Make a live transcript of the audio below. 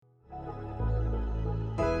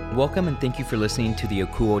Welcome and thank you for listening to the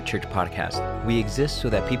Akuo Church Podcast. We exist so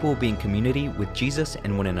that people will be in community with Jesus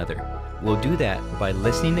and one another. We'll do that by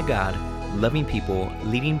listening to God, loving people,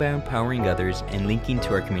 leading by empowering others, and linking to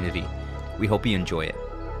our community. We hope you enjoy it.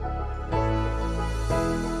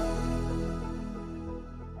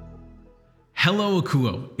 Hello,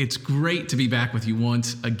 Akuo. It's great to be back with you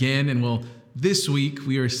once again. And this week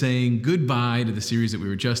we are saying goodbye to the series that we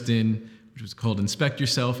were just in, which was called Inspect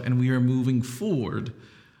Yourself, and we are moving forward,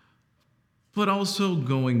 but also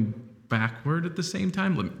going backward at the same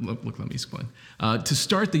time. Let me explain. To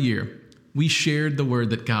start the year, we shared the word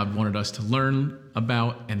that God wanted us to learn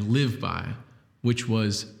about and live by, which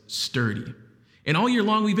was sturdy. And all year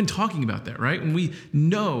long, we've been talking about that, right? And we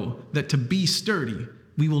know that to be sturdy,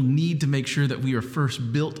 we will need to make sure that we are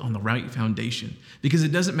first built on the right foundation, because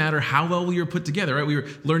it doesn't matter how well we are put together, right? We were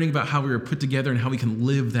learning about how we were put together and how we can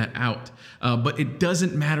live that out. But it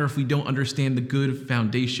doesn't matter if we don't understand the good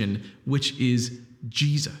foundation, which is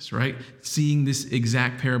Jesus, right? Seeing this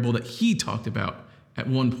exact parable that he talked about at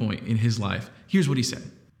one point in his life. Here's what he said.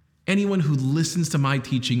 Anyone who listens to my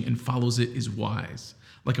teaching and follows it is wise,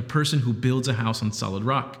 like a person who builds a house on solid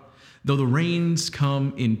rock. Though the rains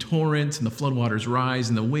come in torrents and the floodwaters rise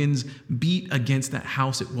and the winds beat against that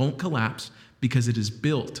house, it won't collapse because it is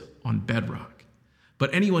built on bedrock.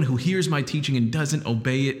 But anyone who hears my teaching and doesn't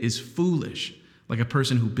obey it is foolish, like a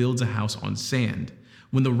person who builds a house on sand.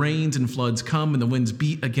 When the rains and floods come and the winds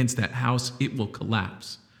beat against that house, it will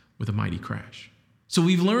collapse with a mighty crash. So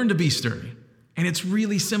we've learned to be sturdy, and it's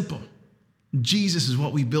really simple. Jesus is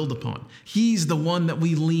what we build upon. He's the one that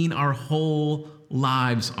we lean our whole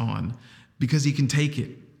lives on, because he can take it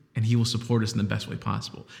and he will support us in the best way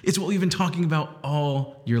possible. It's what we've been talking about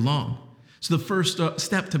all year long. So the first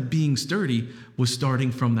step to being sturdy was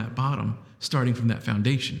starting from that bottom, starting from that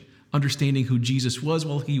foundation, understanding who Jesus was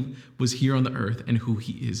while he was here on the earth and who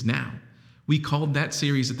he is now. We called that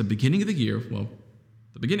series at the beginning of the year,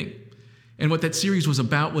 the beginning. And what that series was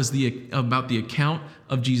about was about the account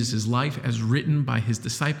of Jesus' life as written by his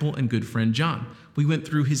disciple and good friend John. We went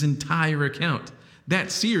through his entire account.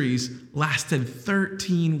 That series lasted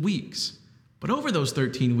 13 weeks. But over those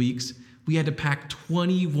 13 weeks, we had to pack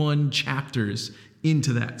 21 chapters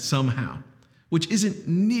into that somehow, which isn't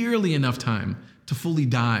nearly enough time to fully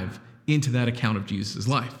dive into that account of Jesus'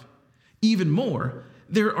 life. Even more,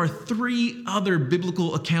 there are 3 other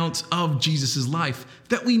biblical accounts of Jesus' life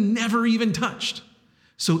that we never even touched.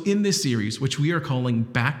 So in this series, which we are calling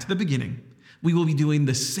Back to the Beginning, we will be doing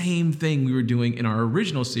the same thing we were doing in our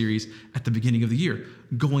original series at the beginning of the year,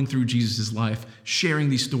 going through Jesus' life,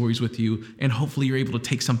 sharing these stories with you, and hopefully you're able to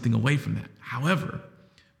take something away from that. However,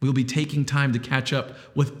 we'll be taking time to catch up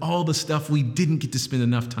with all the stuff we didn't get to spend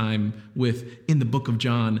enough time with in the book of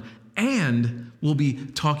John, and we'll be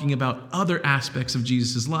talking about other aspects of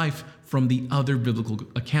Jesus' life from the other biblical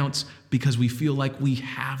accounts, because we feel like we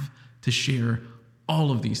have to share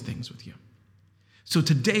all of these things with you. So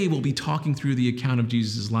today we'll be talking through the account of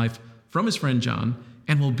Jesus' life from his friend John,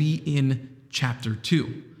 and we'll be in chapter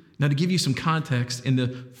 2. Now, to give you some context, in the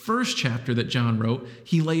first chapter that John wrote,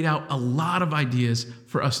 he laid out a lot of ideas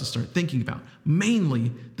for us to start thinking about.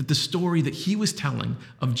 Mainly that the story that he was telling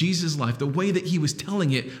of Jesus' life, the way that he was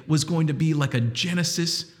telling it, was going to be like a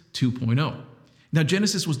Genesis 2.0. Now,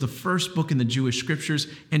 Genesis was the first book in the Jewish scriptures,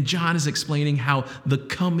 and John is explaining how the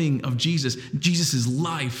coming of Jesus'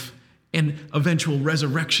 life and eventual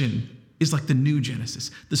resurrection is like the new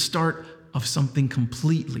Genesis, the start of something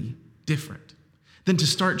completely different. Then to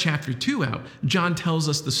start chapter 2 out, John tells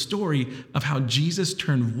us the story of how Jesus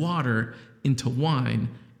turned water into wine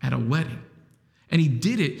at a wedding. And he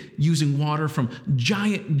did it using water from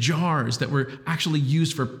giant jars that were actually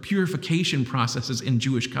used for purification processes in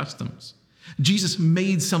Jewish customs. Jesus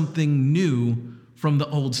made something new from the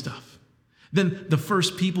old stuff. Then the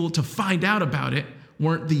first people to find out about it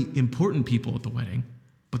weren't the important people at the wedding,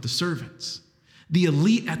 but the servants. The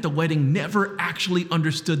elite at the wedding never actually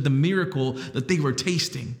understood the miracle that they were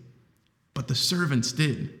tasting, but the servants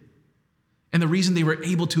did. And the reason they were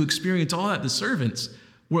able to experience all that, the servants,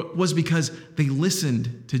 was because they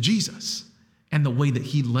listened to Jesus and the way that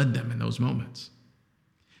he led them in those moments.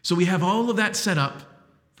 So we have all of that set up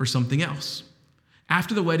for something else.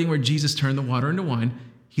 After the wedding where Jesus turned the water into wine,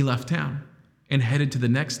 he left town and headed to the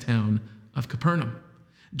next town of Capernaum.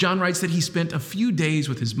 John writes that he spent a few days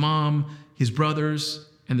with his mom, his brothers,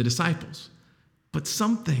 and the disciples. But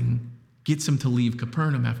something gets him to leave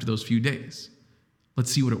Capernaum after those few days. Let's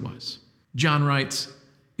see what it was. John writes,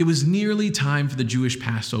 "It was nearly time for the Jewish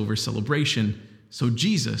Passover celebration, so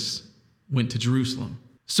Jesus went to Jerusalem."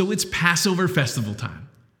 So it's Passover festival time.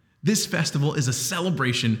 This festival is a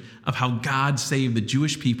celebration of how God saved the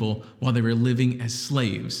Jewish people while they were living as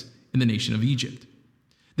slaves in the nation of Egypt.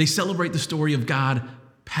 They celebrate the story of God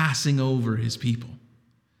passing over his people.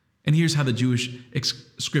 And here's how the Jewish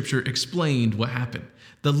scripture explained what happened.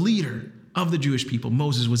 The leader of the Jewish people,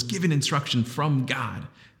 Moses, was given instruction from God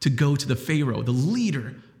to go to the Pharaoh, the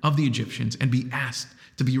leader of the Egyptians, and be asked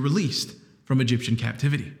to be released from Egyptian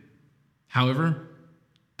captivity. However,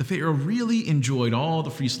 the Pharaoh really enjoyed all the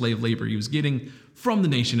free slave labor he was getting from the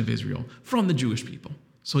nation of Israel, from the Jewish people.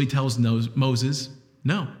 So he tells Moses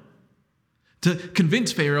no. To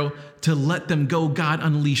convince Pharaoh to let them go, God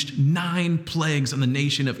unleashed 9 plagues on the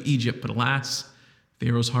nation of Egypt. But alas,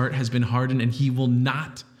 Pharaoh's heart has been hardened and he will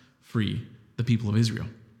not free the people of Israel.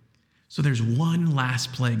 So there's one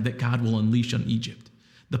last plague that God will unleash on Egypt,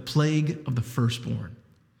 the plague of the firstborn.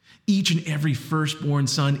 Each and every firstborn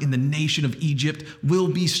son in the nation of Egypt will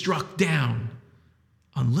be struck down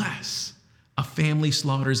unless a family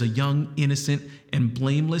slaughters a young, innocent, and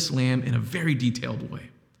blameless lamb in a very detailed way.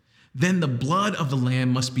 Then the blood of the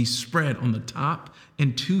lamb must be spread on the top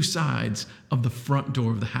and 2 sides of the front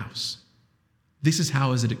door of the house. This is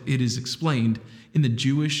how it is explained in the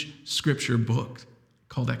Jewish scripture book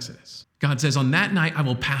called Exodus. God says, "On that night I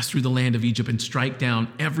will pass through the land of Egypt and strike down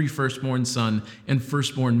every firstborn son and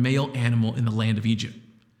firstborn male animal in the land of Egypt.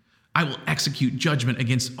 I will execute judgment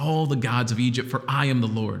against all the gods of Egypt, for I am the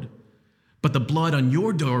Lord. But the blood on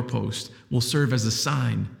your doorpost will serve as a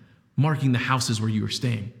sign, marking the houses where you are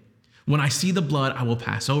staying. When I see the blood, I will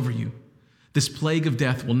pass over you. This plague of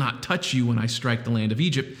death will not touch you when I strike the land of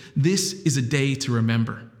Egypt. This is a day to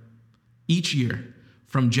remember. Each year,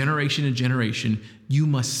 from generation to generation, you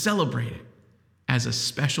must celebrate it as a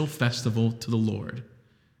special festival to the Lord.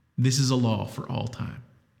 This is a law for all time."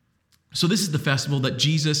 So this is the festival that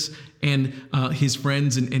Jesus and his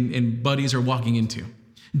friends and buddies are walking into.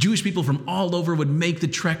 Jewish people from all over would make the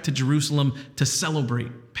trek to Jerusalem to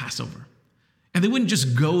celebrate Passover. And they wouldn't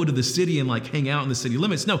just go to the city and hang out in the city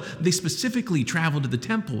limits. No, they specifically traveled to the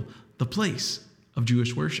temple, the place of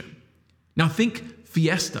Jewish worship. Now think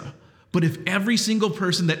fiesta, but if every single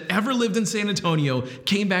person that ever lived in San Antonio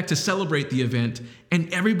came back to celebrate the event and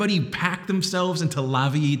everybody packed themselves into La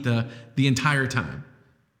Villita the entire time,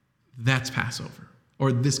 that's Passover,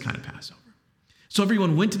 or this kind of Passover. So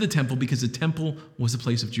everyone went to the temple because the temple was a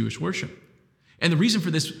place of Jewish worship. And the reason for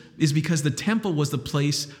this is because the temple was the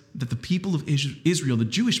place that the people of Israel, the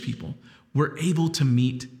Jewish people, were able to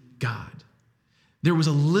meet God. There was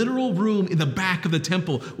a literal room in the back of the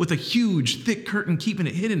temple with a huge, thick curtain keeping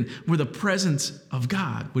it hidden where the presence of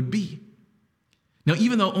God would be. Now,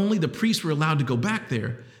 even though only the priests were allowed to go back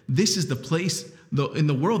there, this is the place in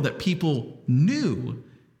the world that people knew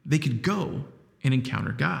they could go and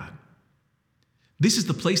encounter God. This is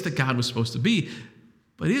the place that God was supposed to be.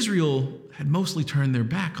 But Israel had mostly turned their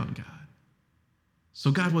back on God.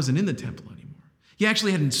 So God wasn't in the temple anymore. He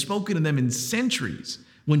actually hadn't spoken to them in centuries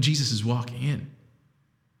when Jesus is walking in.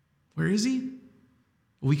 Where is he?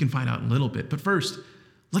 Well, we can find out in a little bit. But first,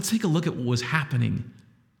 let's take a look at what was happening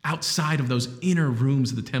outside of those inner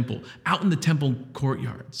rooms of the temple, out in the temple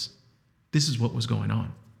courtyards. This is what was going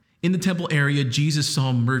on. In the temple area, Jesus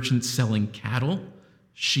saw merchants selling cattle,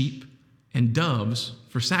 sheep, and doves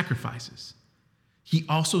for sacrifices. He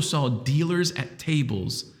also saw dealers at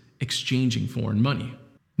tables exchanging foreign money.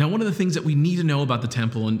 Now, one of the things that we need to know about the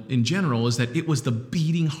temple in general is that it was the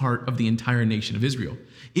beating heart of the entire nation of Israel.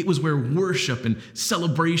 It was where worship and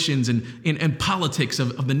celebrations and politics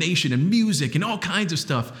of the nation and music and all kinds of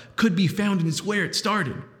stuff could be found, and it's where it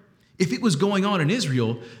started. If it was going on in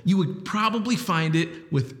Israel, you would probably find it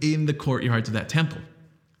within the courtyards of that temple.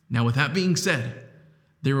 Now, with that being said,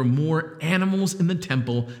 there were more animals in the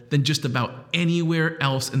temple than just about anywhere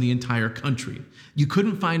else in the entire country. You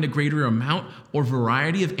couldn't find a greater amount or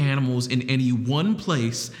variety of animals in any one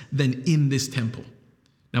place than in this temple.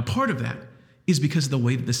 Now, part of that is because of the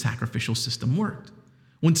way that the sacrificial system worked.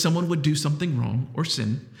 When someone would do something wrong or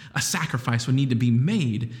sin, a sacrifice would need to be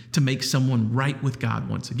made to make someone right with God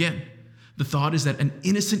once again. The thought is that an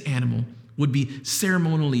innocent animal would be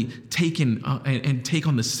ceremonially taken and take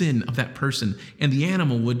on the sin of that person, and the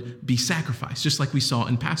animal would be sacrificed, just like we saw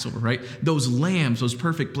in Passover, right? Those lambs, those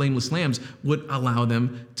perfect, blameless lambs, would allow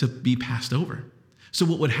them to be passed over. So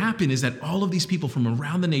what would happen is that all of these people from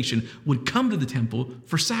around the nation would come to the temple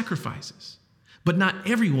for sacrifices, but not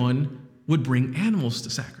everyone would bring animals to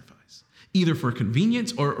sacrifice, either for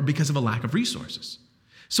convenience or because of a lack of resources.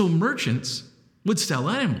 So merchants would sell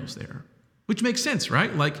animals there, which makes sense, right?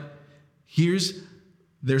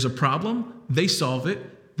 There's a problem, they solve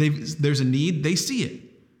it, there's a need, they see it.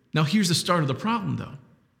 Now here's the start of the problem though.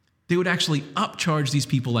 They would actually upcharge these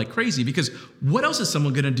people like crazy, because what else is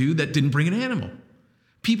someone going to do that didn't bring an animal?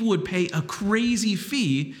 People would pay a crazy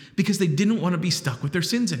fee because they didn't want to be stuck with their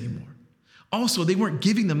sins anymore. Also, they weren't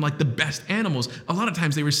giving them like the best animals. A lot of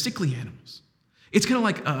times they were sickly animals. It's kind of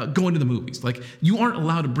like going to the movies. Like, you aren't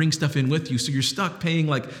allowed to bring stuff in with you, so you're stuck paying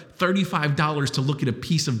like $35 to look at a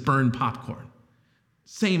piece of burned popcorn.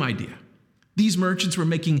 Same idea. These merchants were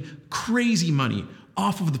making crazy money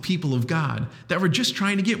off of the people of God that were just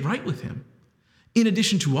trying to get right with him. In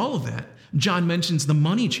addition to all of that, John mentions the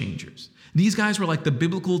money changers. These guys were like the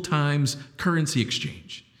biblical times currency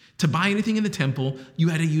exchange. To buy anything in the temple, you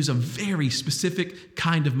had to use a very specific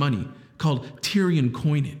kind of money called Tyrian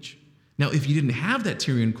coinage. Now, if you didn't have that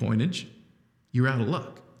Tyrian coinage, you're out of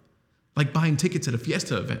luck. Like buying tickets at a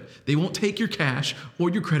fiesta event. They won't take your cash or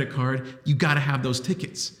your credit card. You got to have those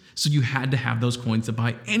tickets. So you had to have those coins to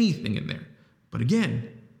buy anything in there. But again,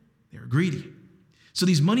 they were greedy. So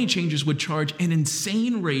these money changers would charge an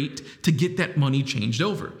insane rate to get that money changed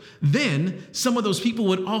over. Then some of those people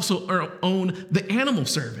would also own the animal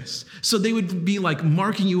service. So they would be like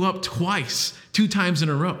marking you up twice, 2 times in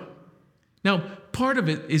a row. Now, part of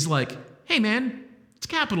it is like, hey man, it's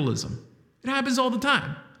capitalism. It happens all the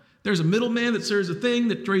time. There's a middleman that serves a thing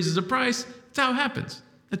that raises a price. That's how it happens.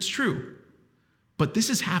 That's true. But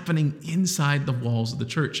this is happening inside the walls of the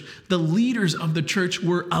church. The leaders of the church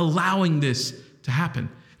were allowing this to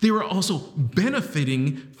happen. They were also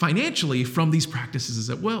benefiting financially from these practices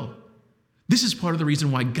as well. This is part of the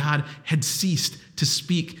reason why God had ceased to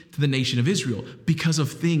speak to the nation of Israel, because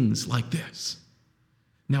of things like this.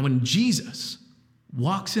 Now, when Jesus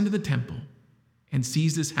walks into the temple and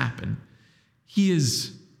sees this happen, he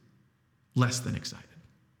is less than excited.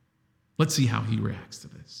 Let's see how he reacts to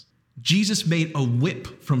this. Jesus made a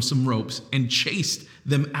whip from some ropes and chased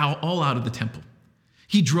them all out of the temple.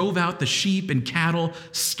 He drove out the sheep and cattle,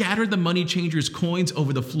 scattered the money changers' coins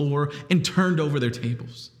over the floor, and turned over their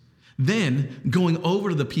tables. Then, going over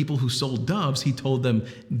to the people who sold doves, he told them,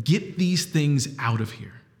 "Get these things out of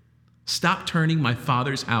here. Stop turning my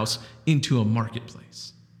Father's house into a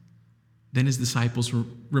marketplace." Then his disciples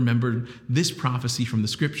remembered this prophecy from the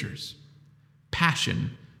scriptures.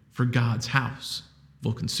 Passion for God's house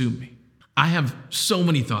will consume me. I have so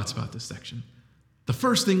many thoughts about this section. The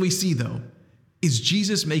first thing we see, though, is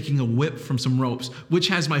Jesus making a whip from some ropes, which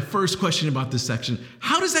has my first question about this section.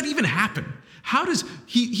 How does that even happen? How does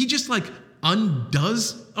he just like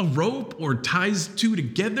undoes a rope or ties 2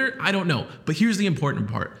 together? I don't know. But here's the important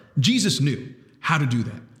part. Jesus knew how to do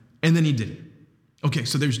that, and then he did it. Okay,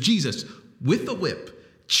 so there's Jesus with the whip,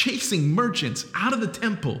 chasing merchants out of the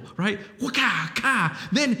temple, right? Waka-ka.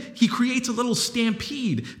 Then he creates a little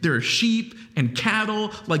stampede. There are sheep and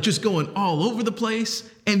cattle, like just going all over the place.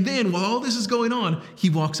 And then while all this is going on, he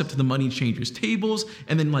walks up to the money changers' tables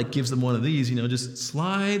and then like gives them one of these, just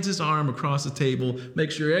slides his arm across the table, make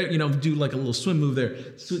sure, do like a little swim move there,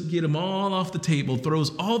 so get them all off the table,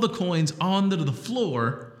 throws all the coins onto the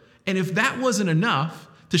floor. And if that wasn't enough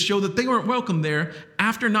to show that they weren't welcome there,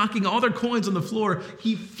 after knocking all their coins on the floor,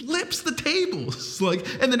 he flips the tables.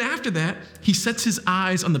 And then after that, he sets his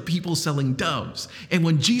eyes on the people selling doves. And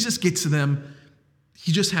when Jesus gets to them,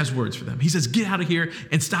 he just has words for them. He says, "Get out of here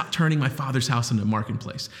and stop turning my Father's house into a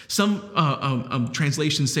marketplace." Some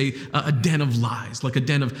translations say a den of lies, like a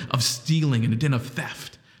den of stealing and a den of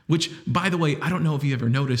theft, which, by the way, I don't know if you ever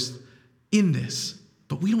noticed in this,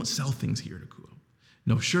 but we don't sell things here at Akouo.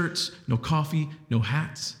 No shirts, no coffee, no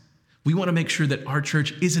hats. We want to make sure that our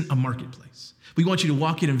church isn't a marketplace. We want you to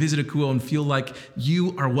walk in and visit Akouo and feel like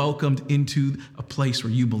you are welcomed into a place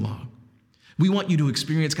where you belong. We want you to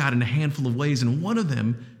experience God in a handful of ways, and one of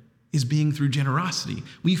them is being through generosity.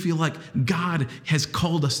 We feel like God has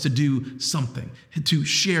called us to do something, to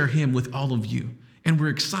share him with all of you. And we're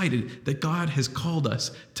excited that God has called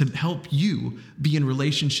us to help you be in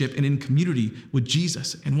relationship and in community with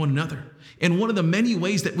Jesus and one another. And one of the many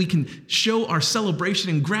ways that we can show our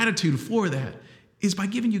celebration and gratitude for that is by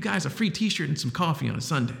giving you guys a free t-shirt and some coffee on a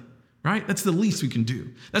Sunday, right? That's the least we can do.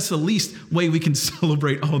 That's the least way we can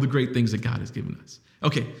celebrate all the great things that God has given us.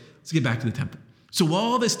 Okay, let's get back to the temple. So while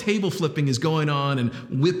all this table flipping is going on and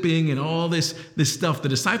whipping and all this stuff, the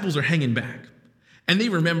disciples are hanging back. And they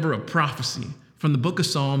remember a prophecy from the book of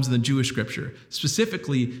Psalms and the Jewish scripture,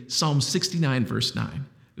 specifically Psalm 69, verse 9.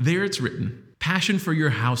 There it's written, "Passion for your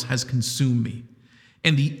house has consumed me,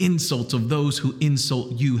 and the insults of those who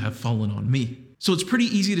insult you have fallen on me." So it's pretty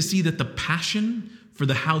easy to see that the passion for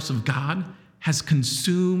the house of God has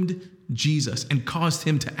consumed Jesus and caused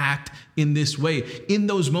him to act in this way. In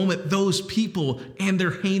those moments, those people and their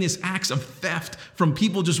heinous acts of theft from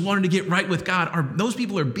people just wanting to get right with God, those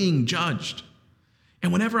people are being judged.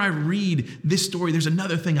 And whenever I read this story, there's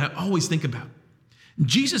another thing I always think about.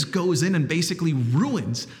 Jesus goes in and basically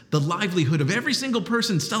ruins the livelihood of every single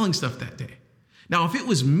person selling stuff that day. Now, if it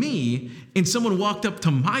was me and someone walked up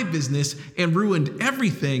to my business and ruined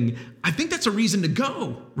everything, I think that's a reason to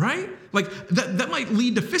go, right? Like that might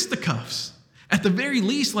lead to fisticuffs. At the very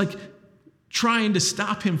least, like trying to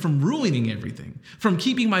stop him from ruining everything, from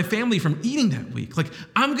keeping my family from eating that week. Like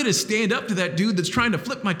I'm going to stand up to that dude that's trying to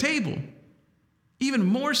flip my table. Even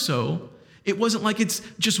more so, it wasn't like it's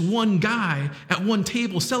just one guy at one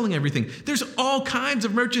table selling everything. There's all kinds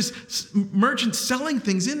of merchants selling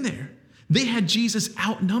things in there. They had Jesus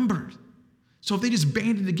outnumbered. So if they just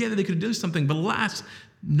banded together, they could do something. But alas,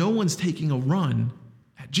 no one's taking a run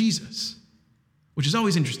at Jesus, which is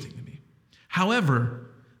always interesting to me.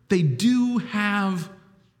 However, they do have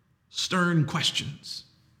stern questions.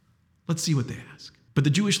 Let's see what they ask. But the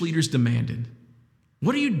Jewish leaders demanded,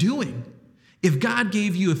 "What are you doing? If God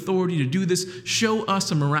gave you authority to do this, show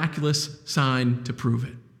us a miraculous sign to prove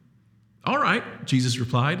it." "All right," Jesus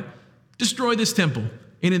replied, "destroy this temple,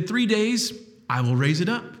 and in 3 days I will raise it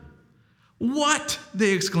up." "What?"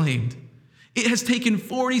 they exclaimed. "It has taken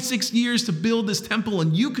 46 years to build this temple,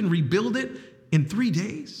 and you can rebuild it in 3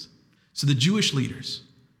 days?" So the Jewish leaders,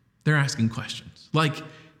 they're asking questions like,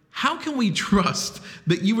 how can we trust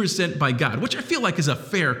that you were sent by God? Which I feel like is a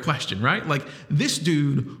fair question, right? Like this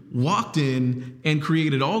dude walked in and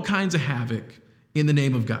created all kinds of havoc in the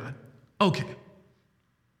name of God. Okay.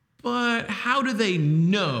 But how do they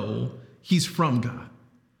know he's from God?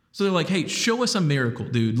 So they're like, "Hey, show us a miracle,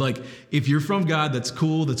 dude. Like if you're from God, that's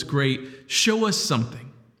cool, that's great. Show us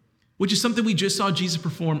something." Which is something we just saw Jesus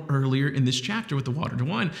perform earlier in this chapter with the water to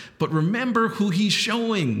wine. But remember who he's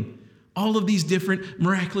showing all of these different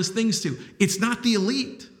miraculous things to. It's not the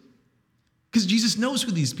elite. Because Jesus knows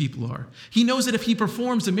who these people are. He knows that if he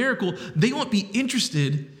performs a miracle, they won't be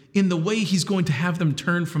interested in the way he's going to have them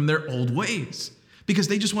turn from their old ways. Because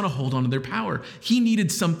they just want to hold on to their power. He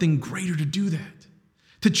needed something greater to do that.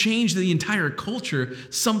 To change the entire culture,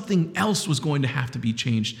 something else was going to have to be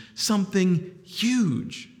changed. Something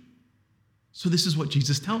huge. So this is what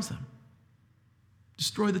Jesus tells them.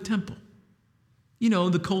 Destroy the temple. You know,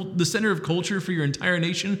 the center of culture for your entire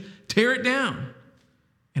nation, tear it down,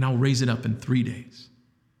 and I'll raise it up in 3 days.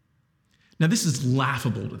 Now, this is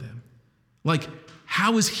laughable to them. Like,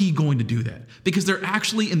 how is he going to do that? Because they're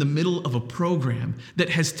actually in the middle of a program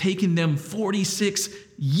that has taken them 46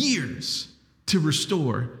 years to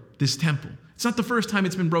restore this temple. It's not the first time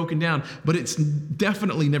it's been broken down, but it's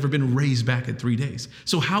definitely never been raised back in 3 days.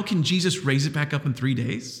 So how can Jesus raise it back up in 3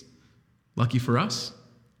 days? Lucky for us,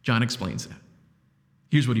 John explains that.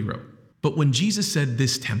 Here's what he wrote. "But when Jesus said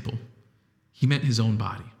this temple, he meant his own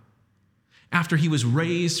body. After he was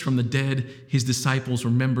raised from the dead, his disciples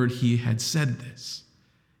remembered he had said this,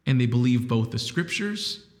 and they believed both the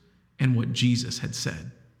scriptures and what Jesus had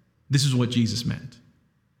said." This is what Jesus meant.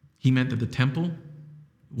 He meant that the temple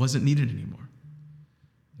wasn't needed anymore.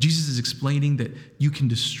 Jesus is explaining that you can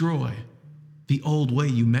destroy the old way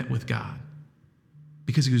you met with God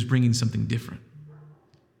because he was bringing something different.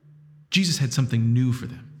 Jesus had something new for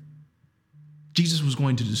them. Jesus was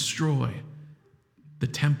going to destroy the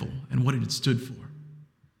temple and what it had stood for.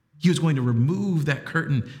 He was going to remove that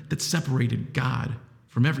curtain that separated God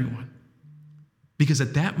from everyone. Because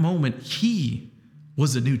at that moment, he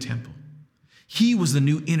was the new temple. He was the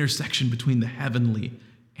new intersection between the heavenly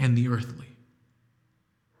and the earthly.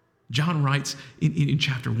 John writes in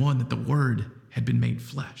chapter 1 that the Word had been made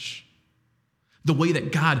flesh. The way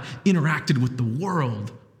that God interacted with the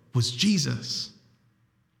world was Jesus.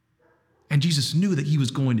 And Jesus knew that he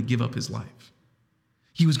was going to give up his life.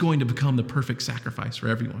 He was going to become the perfect sacrifice for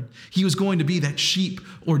everyone. He was going to be that sheep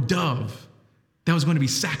or dove that was going to be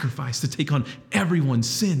sacrificed to take on everyone's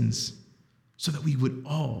sins so that we would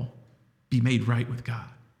all be made right with God.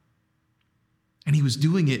 And he was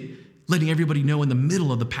doing it, letting everybody know in the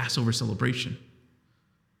middle of the Passover celebration,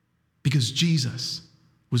 because Jesus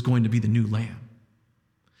was going to be the new lamb,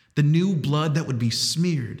 the new blood that would be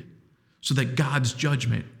smeared so that God's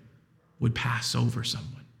judgment would pass over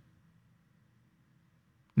someone.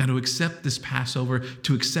 Now, to accept this Passover,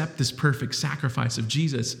 to accept this perfect sacrifice of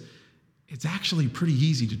Jesus, it's actually pretty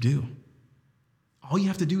easy to do. All you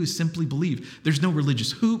have to do is simply believe. There's no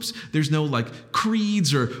religious hoops. There's no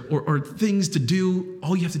creeds or things to do.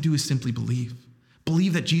 All you have to do is simply believe.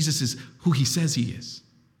 Believe that Jesus is who he says he is,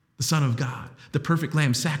 the Son of God, the perfect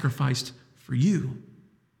lamb sacrificed for you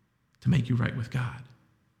to make you right with God.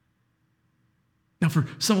 Now, for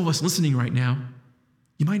some of us listening right now,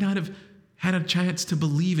 you might not have had a chance to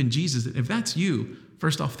believe in Jesus. If that's you,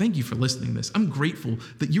 first off, thank you for listening to this. I'm grateful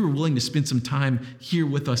that you were willing to spend some time here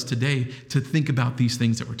with us today to think about these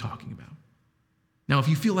things that we're talking about. Now, if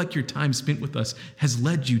you feel like your time spent with us has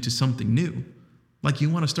led you to something new, like you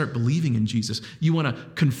want to start believing in Jesus, you want to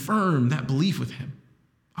confirm that belief with him,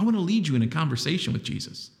 I want to lead you in a conversation with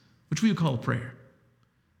Jesus, which we would call a prayer.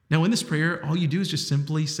 Now, in this prayer, all you do is just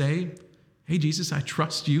simply say, hey, Jesus, I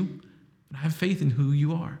trust you, and I have faith in who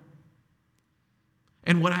you are.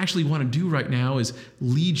 And what I actually want to do right now is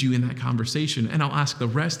lead you in that conversation, and I'll ask the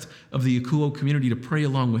rest of the Akuo community to pray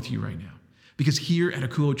along with you right now. Because here at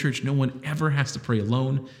Akuo Church, no one ever has to pray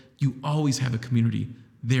alone. You always have a community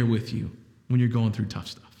there with you when you're going through tough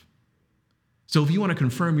stuff. So if you want to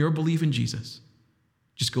confirm your belief in Jesus,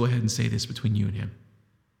 just go ahead and say this between you and him.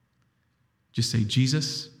 Just say,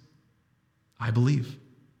 Jesus, I believe.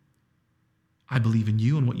 I believe in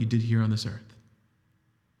you and what you did here on this earth.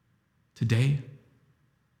 Today,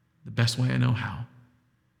 the best way I know how,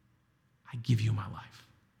 I give you my life.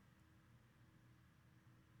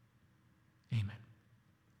 Amen.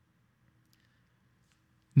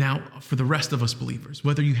 Now, for the rest of us believers,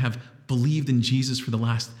 whether you have believed in Jesus for the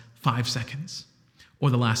last 5 seconds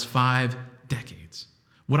or the last 5 decades,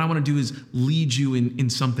 what I want to do is lead you in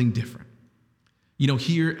something different. You know,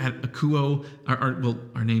 here at Akuo,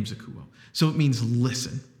 our name's Akuo, so it means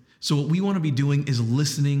listen. So what we want to be doing is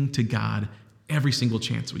listening to God every single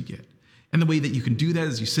chance we get. And the way that you can do that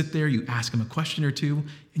is you sit there, you ask him a question or two,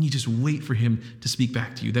 and you just wait for him to speak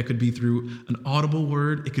back to you. That could be through an audible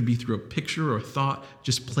word. It could be through a picture or a thought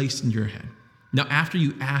just placed in your head. Now, after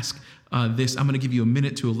you ask this, I'm going to give you a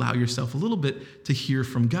minute to allow yourself a little bit to hear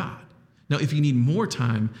from God. Now, if you need more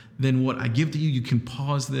time than what I give to you, you can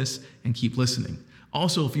pause this and keep listening.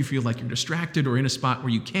 Also, if you feel like you're distracted or in a spot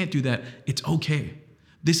where you can't do that, it's okay.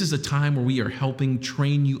 This is a time where we are helping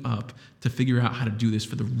train you up to figure out how to do this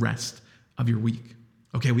for the rest of your week.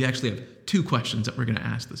 Okay, we actually have 2 questions that we're going to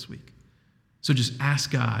ask this week. So just ask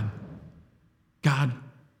God,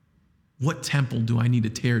 what temple do I need to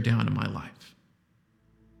tear down in my life?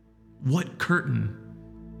 What curtain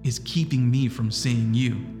is keeping me from seeing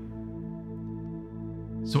you?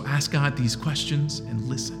 So ask God these questions and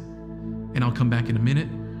listen. And I'll come back in a minute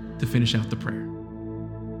to finish out the prayer.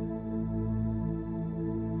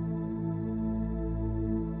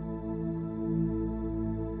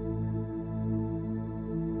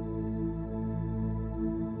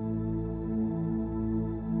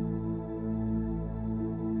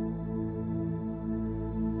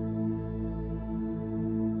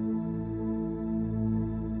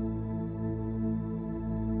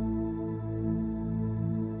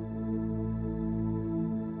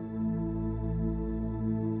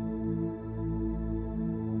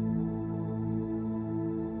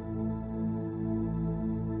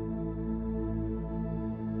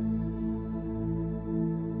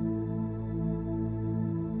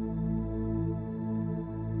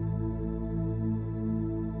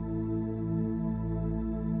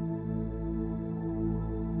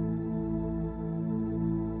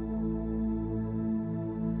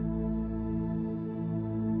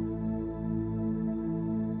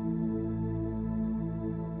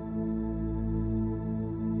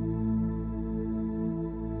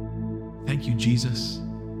 Thank you, Jesus.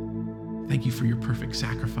 Thank you for your perfect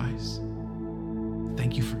sacrifice.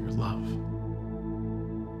 Thank you for your love.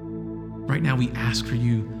 Right now, we ask for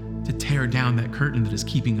you to tear down that curtain that is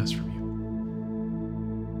keeping us from you.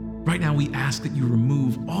 Right now, we ask that you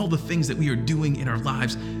remove all the things that we are doing in our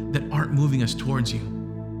lives that aren't moving us towards you.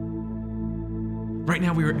 Right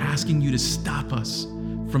now, we are asking you to stop us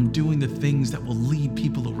from doing the things that will lead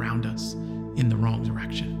people around us in the wrong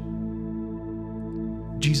direction.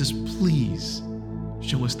 Jesus, please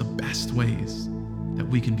show us the best ways that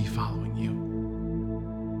we can be following you.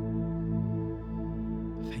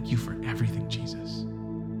 Thank you for everything, Jesus.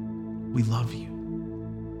 We love you.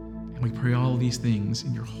 And we pray all of these things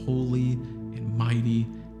in your holy and mighty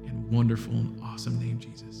and wonderful and awesome name,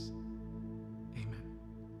 Jesus. Amen.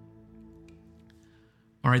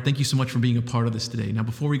 All right, thank you so much for being a part of this today. Now,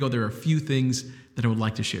 before we go, there are a few things that I would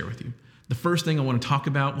like to share with you. The first thing I want to talk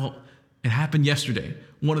about, it happened yesterday.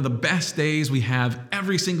 One of the best days we have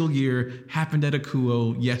every single year happened at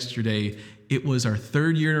Akuo yesterday. It was our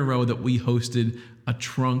 3rd year in a row that we hosted a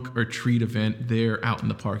trunk or treat event there out in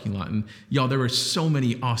the parking lot. And y'all, there were so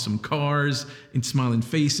many awesome cars and smiling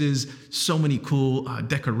faces, so many cool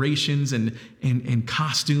decorations and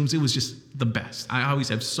costumes. It was just the best. I always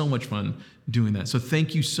have so much fun doing that. So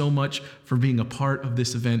thank you so much for being a part of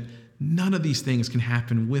this event. None of these things can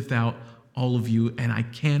happen without all of you, and I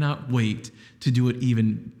cannot wait to do it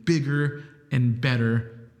even bigger and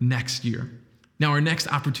better next year. Now, our next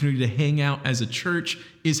opportunity to hang out as a church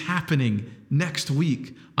is happening next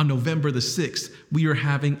week on November the 6th. We are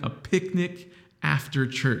having a picnic after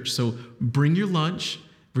church. So bring your lunch.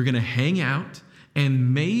 We're going to hang out,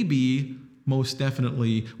 and maybe, most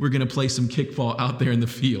definitely, we're going to play some kickball out there in the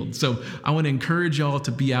field. So I want to encourage y'all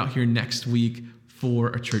to be out here next week for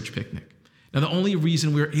a church picnic. Now, the only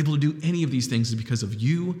reason we're able to do any of these things is because of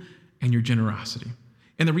you and your generosity.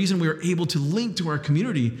 And the reason we're able to link to our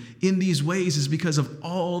community in these ways is because of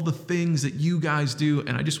all the things that you guys do.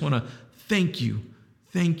 And I just want to thank you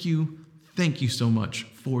so much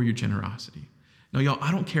for your generosity. Now, y'all,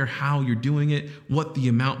 I don't care how you're doing it, what the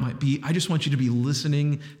amount might be. I just want you to be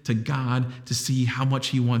listening to God to see how much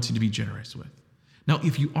he wants you to be generous with. Now,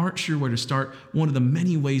 if you aren't sure where to start, one of the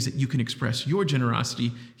many ways that you can express your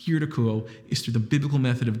generosity here at Akouo is through the biblical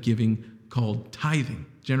method of giving called tithing.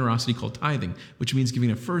 Generosity called tithing, which means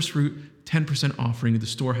giving a first fruit 10% offering to the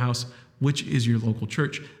storehouse, which is your local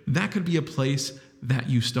church. That could be a place that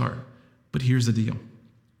you start. But here's the deal.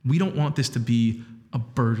 We don't want this to be a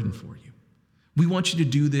burden for you. We want you to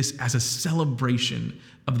do this as a celebration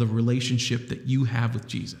of the relationship that you have with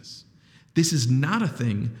Jesus. This is not a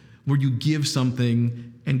thing where you give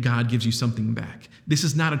something and God gives you something back. This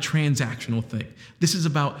is not a transactional thing. This is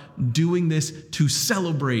about doing this to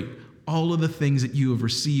celebrate all of the things that you have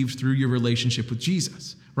received through your relationship with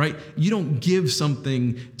Jesus, right? You don't give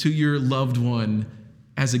something to your loved one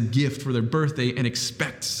as a gift for their birthday and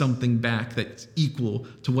expect something back that's equal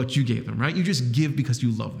to what you gave them, right? You just give because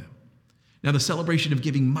you love them. Now, the celebration of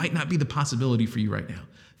giving might not be the possibility for you right now.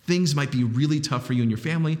 Things might be really tough for you and your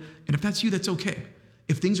family, and if that's you, that's okay.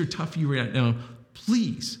 If things are tough for you right now,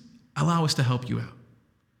 please allow us to help you out.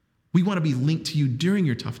 We want to be linked to you during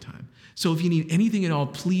your tough time. So if you need anything at all,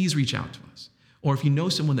 please reach out to us. Or if you know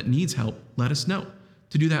someone that needs help, let us know.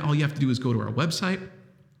 To do that, all you have to do is go to our website,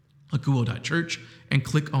 akouo.church, and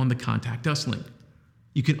click on the Contact Us link.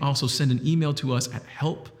 You can also send an email to us at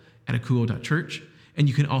help@akouo.church, and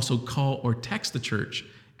you can also call or text the church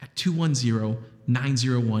at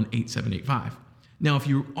 210-901-8785. Now, if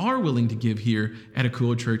you are willing to give here at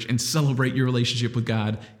Akouo Church and celebrate your relationship with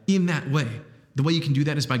God in that way, the way you can do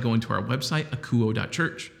that is by going to our website,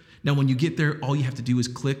 akouo.church. Now, when you get there, all you have to do is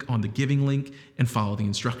click on the giving link and follow the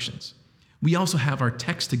instructions. We also have our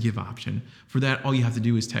text to give option. For that, all you have to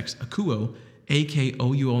do is text Akouo,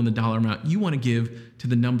 AKOUO, and the dollar amount you want to give to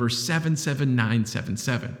the number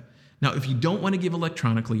 77977. Now, if you don't want to give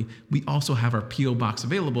electronically, we also have our P.O. box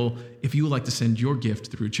available if you would like to send your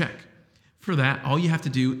gift through check. For that, all you have to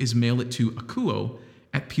do is mail it to Akouo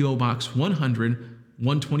at P.O. Box 100,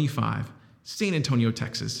 125, San Antonio,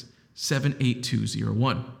 Texas,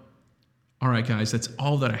 78201. All right, guys, that's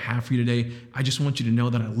all that I have for you today. I just want you to know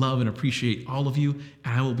that I love and appreciate all of you,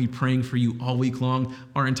 and I will be praying for you all week long.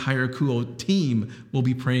 Our entire Akouo team will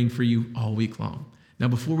be praying for you all week long. Now,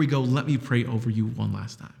 before we go, let me pray over you one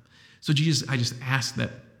last time. So, Jesus, I just ask that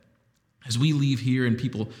as we leave here and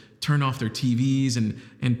people turn off their TVs and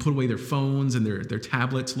put away their phones and their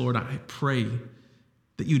tablets, Lord, I pray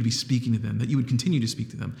that you would be speaking to them, that you would continue to speak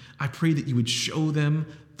to them. I pray that you would show them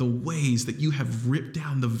the ways that you have ripped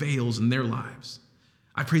down the veils in their lives.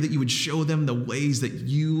 I pray that you would show them the ways that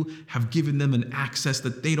you have given them an access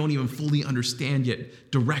that they don't even fully understand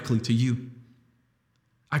yet directly to you.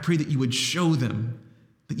 I pray that you would show them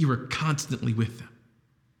that you are constantly with them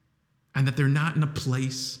and that they're not in a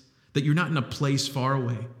place, that you're not in a place far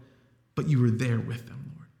away, but you are there with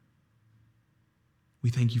them, Lord. We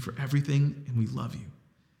thank you for everything, and we love you.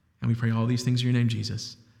 And we pray all these things in your name,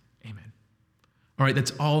 Jesus. Amen. All right,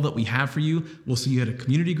 that's all that we have for you. We'll see you at a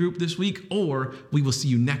community group this week, or we will see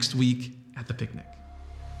you next week at the picnic.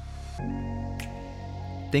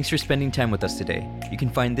 Thanks for spending time with us today. You can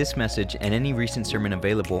find this message and any recent sermon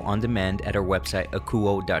available on demand at our website,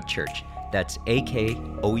 akouo.church. That's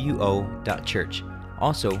akouo.church.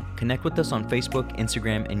 Also, connect with us on Facebook,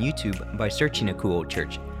 Instagram, and YouTube by searching Akouo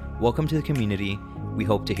Church. Welcome to the community. We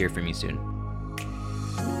hope to hear from you soon.